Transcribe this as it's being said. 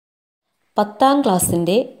10ാം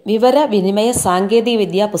ക്ലാസ്സിൻ്റെ വിവരവിനിമയ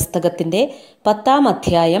സാങ്കേതികവിദ്യാ പുസ്തകത്തിൻ്റെ 10ാം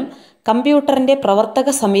അധ്യായം കമ്പ്യൂട്ടറിൻ്റെ പ്രവർത്തക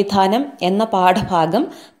സംവിധാനം എന്ന പാഠഭാഗം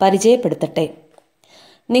പരിചയപ്പെടുത്തട്ടെ.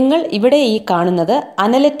 നിങ്ങൾ ഇവിടെ ഈ കാണുന്നത്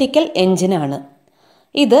അനലിറ്റിക്കൽ എഞ്ചിനാണ്.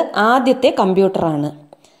 ഇത് ആദ്യത്തെ കമ്പ്യൂട്ടറാണ്.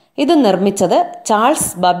 ഇത് നിർമ്മിച്ചത്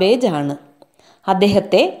ചാൾസ് ബബേജ് ആണ്.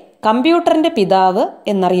 അദ്ദേഹത്തെ കമ്പ്യൂട്ടറിൻ്റെ പിതാവ്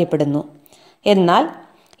എന്നറിയപ്പെടുന്നു. എന്നാൽ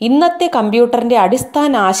ഇന്നത്തെ കമ്പ്യൂട്ടറിൻ്റെ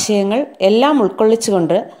അടിസ്ഥാന ആശയങ്ങൾ എല്ലാം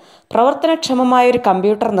ഉൾക്കൊള്ളിച്ചുകൊണ്ട് പ്രവർത്തനക്ഷമമായൊരു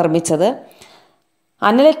കമ്പ്യൂട്ടർ നിർമ്മിച്ചത്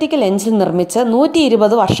അനലിറ്റിക്കൽ എഞ്ചിൻ നിർമ്മിച്ച്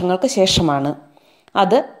 120 വർഷങ്ങൾക്ക് ശേഷമാണ്.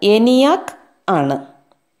 അത് ENIAC ആണ്.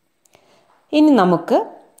 ഇനി നമുക്ക്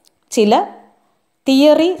ചില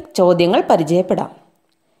തിയറി ചോദ്യങ്ങൾ പരിചയപ്പെടാം.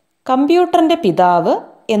 കമ്പ്യൂട്ടറിൻ്റെ പിതാവ്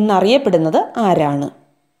എന്നറിയപ്പെടുന്നത് ആരാണ്?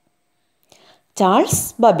 Charles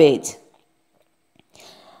Babbage.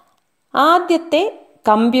 ആദ്യത്തെ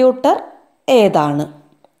കമ്പ്യൂട്ടർ ഏതാണ്?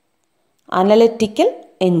 Analytical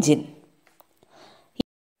engine.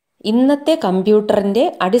 ഇന്നത്തെ കമ്പ്യൂട്ടറിൻ്റെ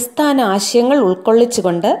അടിസ്ഥാന ആശയങ്ങൾ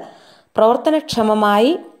ഉൾക്കൊള്ളിച്ചുകൊണ്ട്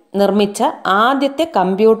പ്രവർത്തനക്ഷമമായി നിർമ്മിച്ച ആദ്യത്തെ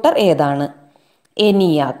കമ്പ്യൂട്ടർ ഏതാണ്?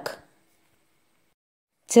 ENIAC.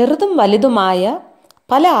 ചെറുതും വലുതുമായ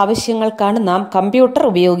പല ആവശ്യങ്ങൾക്കാണ് നാം കമ്പ്യൂട്ടർ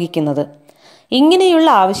ഉപയോഗിക്കുന്നത്. ഇങ്ങനെയുള്ള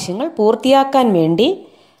ആവശ്യങ്ങൾ പൂർത്തിയാക്കാൻ വേണ്ടി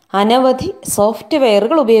അനവധി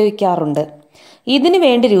സോഫ്റ്റ്വെയറുകൾ ഉപയോഗിക്കാറുണ്ട്. ഇതിനു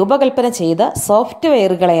വേണ്ടി രൂപകൽപ്പന ചെയ്ത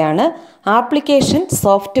സോഫ്റ്റ്വെയറുകളെയാണ് ആപ്ലിക്കേഷൻ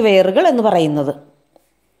സോഫ്റ്റ്വെയറുകൾ എന്ന് പറയുന്നത്.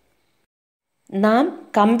 നാം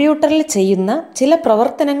കമ്പ്യൂട്ടറിൽ ചെയ്യുന്ന ചില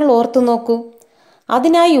പ്രവർത്തനങ്ങൾ ഓർത്തു നോക്കൂ.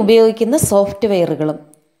 അതിനായി ഉപയോഗിക്കുന്ന സോഫ്റ്റ്വെയറുകളും.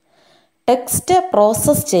 ടെക്സ്റ്റ്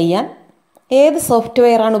പ്രോസസ്സ് ചെയ്യാൻ ഏത്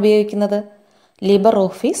സോഫ്റ്റ്വെയറാണ് ഉപയോഗിക്കുന്നത്?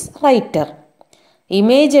 LibreOffice writer.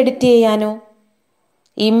 ഇമേജ് എഡിറ്റ് ചെയ്യാനോ?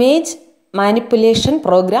 ഇമേജ് മാനിപ്പുലേഷൻ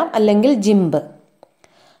പ്രോഗ്രാം അല്ലെങ്കിൽ GIMP.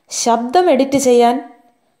 ശബ്ദം എഡിറ്റ് ചെയ്യാൻ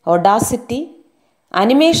ഓഡാസിറ്റി.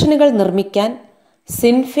 അനിമേഷനുകൾ നിർമ്മിക്കാൻ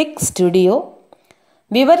സിൻഫിക് സ്റ്റുഡിയോ.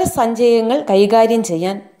 വിവരസഞ്ചയങ്ങൾ കൈകാര്യം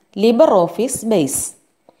ചെയ്യാൻ ലിബ്രിയോഫീസ് ബേസ്.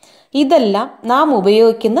 ഇതെല്ലാം നാം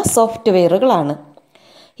ഉപയോഗിക്കുന്ന സോഫ്റ്റ്വെയറുകളാണ്.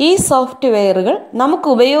 ഈ സോഫ്റ്റ്വെയറുകൾ നമുക്ക്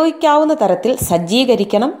ഉപയോഗിക്കാവുന്ന തരത്തിൽ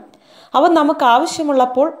സജ്ജീകരിക്കണം. അവ നമുക്ക്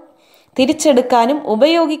ആവശ്യമുള്ളപ്പോൾ തിരിച്ചെടുക്കാനും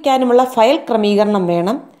ഉപയോഗിക്കാനുമുള്ള ഫയൽ ക്രമീകരണം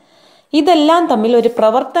വേണം. ഇതെല്ലാം തമ്മിൽ ഒരു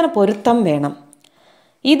പ്രവർത്തന പൊരുത്തം വേണം.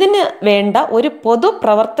 ഇതിന് വേണ്ട ഒരു പൊതു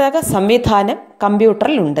പ്രവർത്തക സംവിധാനം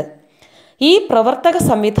കമ്പ്യൂട്ടറിലുണ്ട്. ഈ പ്രവർത്തക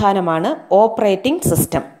സംവിധാനമാണ് ഓപ്പറേറ്റിംഗ്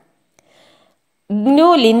സിസ്റ്റം. GNU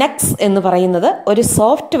ലിനക്സ് എന്ന് പറയുന്നത് ഒരു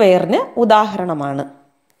സോഫ്റ്റ്വെയറിന് ഉദാഹരണമാണ്.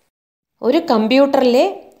 ഒരു കമ്പ്യൂട്ടറിലെ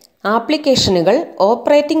ആപ്ലിക്കേഷനുകൾ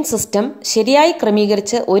ഓപ്പറേറ്റിംഗ് സിസ്റ്റം ശരിയായി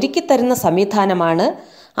ക്രമീകരിച്ച് ഒരുക്കിത്തരുന്ന സംവിധാനമാണ്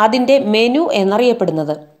അതിൻ്റെ മെനു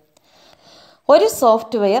എന്നറിയപ്പെടുന്നത്. ഒരു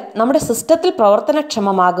സോഫ്റ്റ്വെയർ നമ്മുടെ സിസ്റ്റത്തിൽ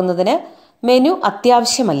പ്രവർത്തനക്ഷമമാകുന്നതിന് മെനു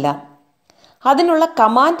അത്യാവശ്യമല്ല. അതിനുള്ള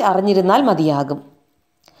കമാൻഡ് അറിഞ്ഞിരുന്നാൽ മതിയാകും.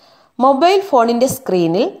 മൊബൈൽ ഫോണിൻ്റെ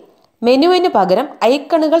സ്ക്രീനിൽ മെനുവിന് പകരം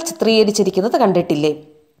ഐക്കണുകൾ ചിത്രീകരിച്ചിരിക്കുന്നത് കണ്ടിട്ടില്ലേ?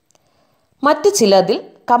 മറ്റു ചിലതിൽ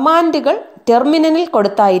കമാൻഡുകൾ ടെർമിനലിൽ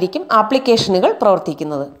കൊടുത്തായിരിക്കും ആപ്ലിക്കേഷനുകൾ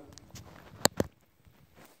പ്രവർത്തിക്കുന്നത്.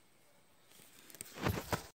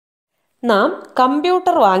 നാം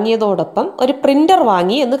കമ്പ്യൂട്ടർ വാങ്ങിയതോടൊപ്പം ഒരു പ്രിൻ്റർ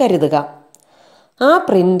വാങ്ങി എന്ന് കരുതുക. ആ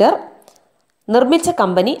പ്രിൻ്റർ നിർമ്മിച്ച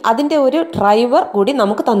കമ്പനി അതിൻ്റെ ഒരു ഡ്രൈവർ കൂടി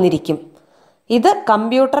നമുക്ക് തന്നിരിക്കും. ഇത്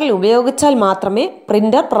കമ്പ്യൂട്ടറിൽ ഉപയോഗിച്ചാൽ മാത്രമേ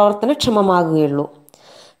പ്രിൻ്റർ പ്രവർത്തനക്ഷമമാകുകയുള്ളൂ.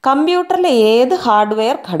 കമ്പ്യൂട്ടറിലെ ഏത്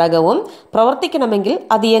ഹാർഡ്വെയർ ഘടകവും പ്രവർത്തിക്കണമെങ്കിൽ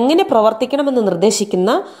അത് എങ്ങനെ പ്രവർത്തിക്കണമെന്ന്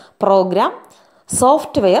നിർദ്ദേശിക്കുന്ന പ്രോഗ്രാം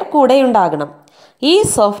സോഫ്റ്റ്വെയർ കൂടെയുണ്ടാകണം. ഈ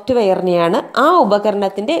സോഫ്റ്റ്വെയറിനെയാണ് ആ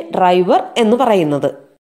ഉപകരണത്തിൻ്റെ ഡ്രൈവർ എന്ന് പറയുന്നത്.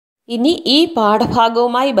 ഇനി ഈ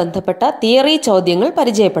പാഠഭാഗവുമായി ബന്ധപ്പെട്ട തിയറി ചോദ്യങ്ങൾ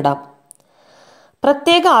പരിചയപ്പെടാം.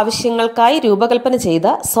 പ്രത്യേക ആവശ്യങ്ങൾക്കായി രൂപകൽപ്പന ചെയ്ത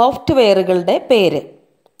സോഫ്റ്റ്വെയറുകളുടെ പേര്.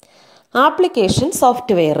 ആപ്ലിക്കേഷൻ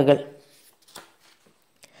സോഫ്റ്റ്വെയറുകൾ.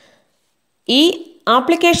 ഈ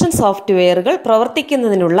ആപ്ലിക്കേഷൻ സോഫ്റ്റ്വെയറുകൾ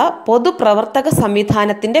പ്രവർത്തിക്കുന്നതിനുള്ള പൊതുപ്രവർത്തക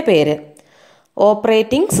സംവിധാനത്തിൻ്റെ പേര്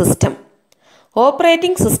ഓപ്പറേറ്റിംഗ് സിസ്റ്റം.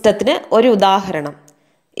 ഓപ്പറേറ്റിംഗ് സിസ്റ്റത്തിന് ഒരു ഉദാഹരണം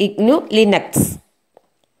GNU ലിനക്സ്.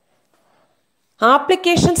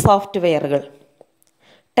 ആപ്ലിക്കേഷൻ സോഫ്റ്റ്വെയറുകൾ.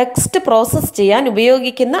 ടെക്സ്റ്റ് പ്രോസസ്സ് ചെയ്യാൻ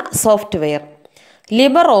ഉപയോഗിക്കുന്ന software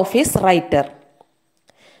LibreOffice writer.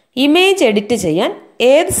 Image edit ചെയ്യാൻ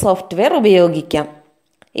ഏത് സോഫ്റ്റ്വെയർ ഉപയോഗിക്കാം?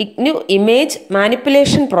 GNU ഇമേജ്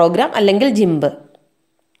മാനിപ്പുലേഷൻ പ്രോഗ്രാം അല്ലെങ്കിൽ GIMP.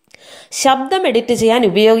 ശബ്ദം എഡിറ്റ് ചെയ്യാൻ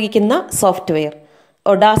ഉപയോഗിക്കുന്ന സോഫ്റ്റ്വെയർ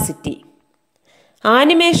ഓഡാസിറ്റി.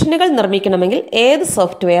 ആനിമേഷനുകൾ നിർമ്മിക്കണമെങ്കിൽ ഏത്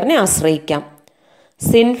സോഫ്റ്റ്വെയറിനെ ആശ്രയിക്കാം?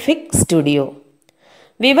 Synfig studio.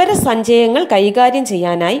 വിവരസഞ്ചയങ്ങൾ കൈകാര്യം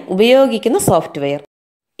ചെയ്യാനായി ഉപയോഗിക്കുന്ന സോഫ്റ്റ്വെയർ.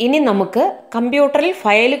 ഇനി നമുക്ക് കമ്പ്യൂട്ടറിൽ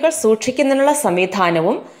ഫയലുകൾ സൂക്ഷിക്കുന്നതിനുള്ള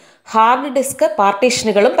സംവിധാനവും ഹാർഡ് ഡിസ്ക്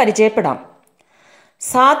പാർട്ടീഷനുകളും പരിചയപ്പെടാം.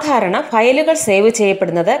 സാധാരണ ഫയലുകൾ സേവ്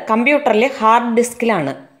ചെയ്യപ്പെടുന്നത് കമ്പ്യൂട്ടറിലെ ഹാർഡ്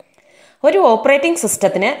ഡിസ്കിലാണ്. ഒരു ഓപ്പറേറ്റിംഗ്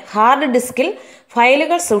സിസ്റ്റത്തിന് ഹാർഡ് ഡിസ്കിൽ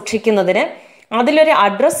ഫയലുകൾ സൂക്ഷിക്കുന്നതിന് അതിലൊരു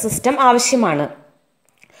അഡ്രസ് സിസ്റ്റം ആവശ്യമാണ്.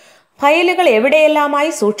 ഫയലുകൾ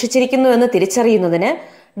എവിടെയെല്ലാമായി സൂക്ഷിച്ചിരിക്കുന്നു എന്ന് തിരിച്ചറിയുന്നതിന്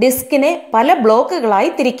ഡിസ്കിനെ പല ബ്ലോക്കുകളായി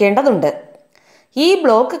തിരിക്കേണ്ടതുണ്ട്. ഈ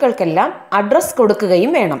ബ്ലോക്കുകൾക്കെല്ലാം അഡ്രസ്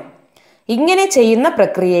കൊടുക്കുകയും വേണം. ഇങ്ങനെ ചെയ്യുന്ന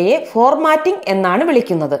പ്രക്രിയയെ ഫോർമാറ്റിംഗ് എന്നാണ്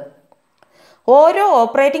വിളിക്കുന്നത്. ഓരോ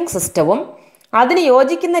ഓപ്പറേറ്റിംഗ് സിസ്റ്റവും അതിന്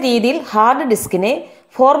യോജിക്കുന്ന രീതിയിൽ ഹാർഡ് ഡിസ്കിനെ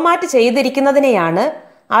ഫോർമാറ്റ് ചെയ്തിരിക്കുന്നതിനെയാണ്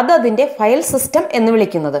അതതിൻ്റെ ഫയൽ സിസ്റ്റം എന്ന്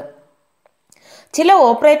വിളിക്കുന്നത്. ചില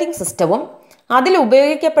ഓപ്പറേറ്റിംഗ് സിസ്റ്റവും അതിൽ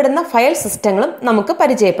ഉപയോഗിക്കപ്പെടുന്ന ഫയൽ സിസ്റ്റങ്ങളും നമുക്ക്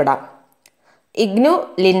പരിചയപ്പെടാം. IGNOU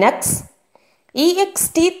Linux,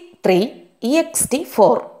 EXT3,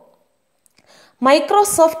 EXT4.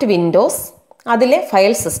 Microsoft Windows, അതിലെ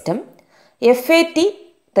file system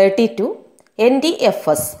FAT32,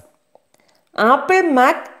 NDFS. Apple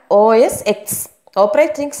Mac OS X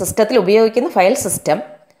operating സിസ്റ്റത്തിൽ ഉപയോഗിക്കുന്ന ഫയൽ സിസ്റ്റം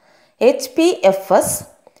HPFS+.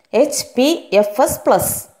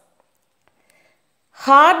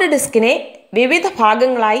 ഹാർഡ് ഡിസ്കിനെ വിവിധ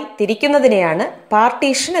ഭാഗങ്ങളായി തിരിക്കുന്നതിനെയാണ്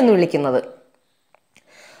പാർട്ടീഷൻ എന്ന് വിളിക്കുന്നത്.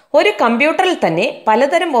 ഒരു കമ്പ്യൂട്ടറിൽ തന്നെ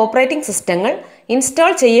പലതരം ഓപ്പറേറ്റിംഗ് സിസ്റ്റങ്ങൾ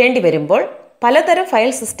ഇൻസ്റ്റാൾ ചെയ്യേണ്ടി വരുമ്പോൾ പലതരം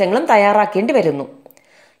ഫയൽ സിസ്റ്റങ്ങളും തയ്യാറാക്കേണ്ടി വരുന്നു.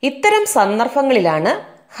 ഇത്തരം സന്ദർഭങ്ങളിലാണ്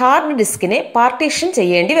ഹാർഡ് ഡിസ്കിനെ പാർട്ടീഷൻ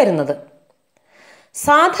ചെയ്യേണ്ടി വരുന്നത്.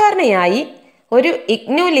 സാധാരണയായി ഒരു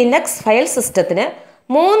ഇഗ്നു ലിനക്സ് ഫയൽ സിസ്റ്റത്തിന്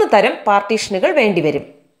 3 തരം പാർട്ടീഷനുകൾ വേണ്ടിവരും.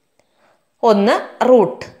 ഒന്ന്,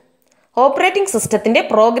 റൂട്ട്. ഓപ്പറേറ്റിംഗ് സിസ്റ്റത്തിൻ്റെ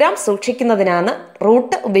പ്രോഗ്രാം സൂക്ഷിക്കുന്നതിനാണ്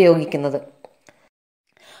റൂട്ട് ഉപയോഗിക്കുന്നത്.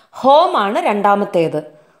 ഹോം ആണ് രണ്ടാമത്തേത്.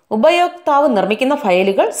 ഉപയോക്താവ് നിർമ്മിക്കുന്ന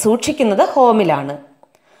ഫയലുകൾ സൂക്ഷിക്കുന്നത് ഹോമിലാണ്.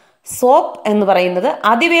 സോപ്പ് എന്ന് പറയുന്നത്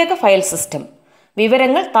അതിവേഗ ഫയൽ സിസ്റ്റം.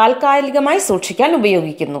 വിവരങ്ങൾ താൽക്കാലികമായി സൂക്ഷിക്കാൻ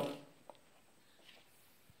ഉപയോഗിക്കുന്നു.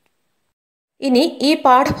 ഇനി ഈ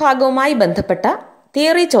പാഠഭാഗവുമായി ബന്ധപ്പെട്ട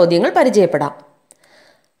തിയറി ചോദ്യങ്ങൾ പരിചയപ്പെടാം.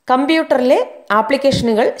 കമ്പ്യൂട്ടറിലെ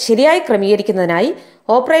ആപ്ലിക്കേഷനുകൾ ശരിയായി ക്രമീകരിക്കുന്നതിനായി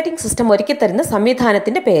ഓപ്പറേറ്റിംഗ് സിസ്റ്റം ഒരുക്കിത്തരുന്ന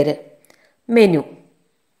സംവിധാനത്തിൻ്റെ പേര് മെനു.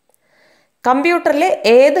 കമ്പ്യൂട്ടറിലെ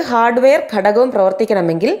ഏത് ഹാർഡ്വെയർ ഘടകവും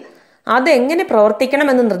പ്രവർത്തിക്കണമെങ്കിൽ അതെങ്ങനെ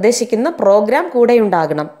പ്രവർത്തിക്കണമെന്ന് നിർദ്ദേശിക്കുന്ന പ്രോഗ്രാം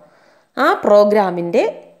കൂടെയുണ്ടാകണം. ആ പ്രോഗ്രാമിൻ്റെ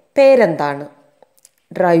പേരെന്താണ്?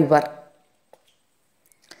 ഡ്രൈവർ.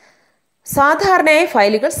 സാധാരണയായി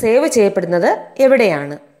ഫയലുകൾ സേവ് ചെയ്യപ്പെടുന്നത്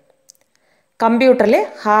എവിടെയാണ്? കമ്പ്യൂട്ടറിലെ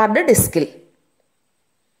ഹാർഡ് ഡിസ്കിൽ.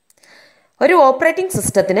 ഒരു ഓപ്പറേറ്റിംഗ്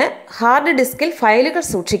സിസ്റ്റത്തിന് ഹാർഡ് ഡിസ്കിൽ ഫയലുകൾ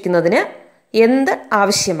സൂക്ഷിക്കുന്നതിന് എന്ത്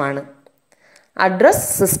ആവശ്യമാണ്? അഡ്രസ്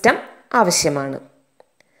സിസ്റ്റം ആവശ്യമാണ്.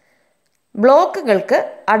 ബ്ലോക്കുകൾക്ക്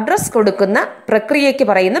അഡ്രസ് കൊടുക്കുന്ന പ്രക്രിയയ്ക്ക്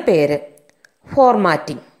പറയുന്ന പേര്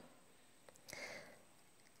ഫോർമാറ്റിംഗ്.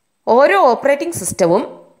 ഓരോ ഓപ്പറേറ്റിംഗ് സിസ്റ്റവും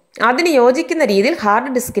അതിന് യോജിക്കുന്ന രീതിയിൽ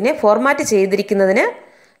ഹാർഡ് ഡിസ്കിനെ ഫോർമാറ്റ് ചെയ്തിരിക്കുന്നതിന്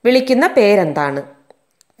വിളിക്കുന്ന പേരെന്താണ്?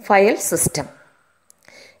 File system.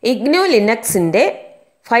 ഇഗ്നു ലിനക്സിൻ്റെ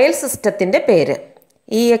ഫയൽ സിസ്റ്റത്തിൻ്റെ പേര്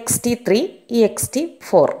EXT3,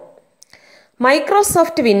 EXT4.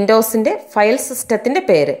 മൈക്രോസോഫ്റ്റ് വിൻഡോസിൻ്റെ ഫയൽ സിസ്റ്റത്തിൻ്റെ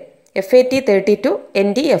പേര് FAT32,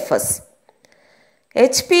 NDFS.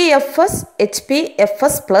 HPFS+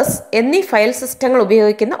 എന്നീ ഫയൽ സിസ്റ്റങ്ങൾ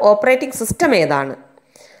ഉപയോഗിക്കുന്ന ഓപ്പറേറ്റിംഗ് സിസ്റ്റം ഏതാണ്?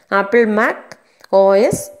 Apple Mac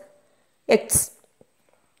OS X.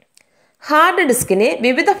 Hard ഡിസ്കിനെ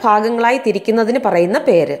വിവിധ ഭാഗങ്ങളായി തിരിക്കുന്നതിന് പറയുന്ന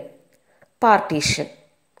പേര് പാർട്ടീഷൻ.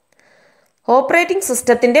 ഓപ്പറേറ്റിംഗ്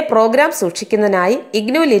സിസ്റ്റത്തിൻ്റെ പ്രോഗ്രാം സൂക്ഷിക്കുന്നതിനായി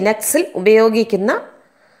ഇഗ്നു ലിനക്സിൽ ഉപയോഗിക്കുന്ന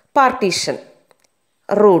പാർട്ടീഷൻ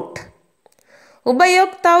റൂട്ട്.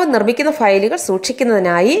 ഉപയോക്താവ് നിർമ്മിക്കുന്ന ഫയലുകൾ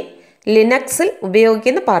സൂക്ഷിക്കുന്നതിനായി ലിനക്സിൽ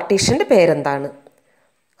ഉപയോഗിക്കുന്ന പാർട്ടീഷൻ്റെ പേരെന്താണ്?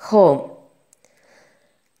 ഹോം.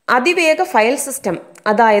 അതിവേഗ ഫയൽ സിസ്റ്റം,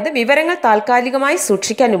 അതായത് വിവരങ്ങൾ താൽക്കാലികമായി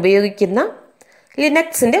സൂക്ഷിക്കാൻ ഉപയോഗിക്കുന്ന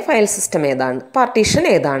ലിനക്സിൻ്റെ ഫയൽ സിസ്റ്റം ഏതാണ്? പാർട്ടീഷൻ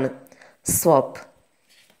ഏതാണ്? സ്വപ്പ്.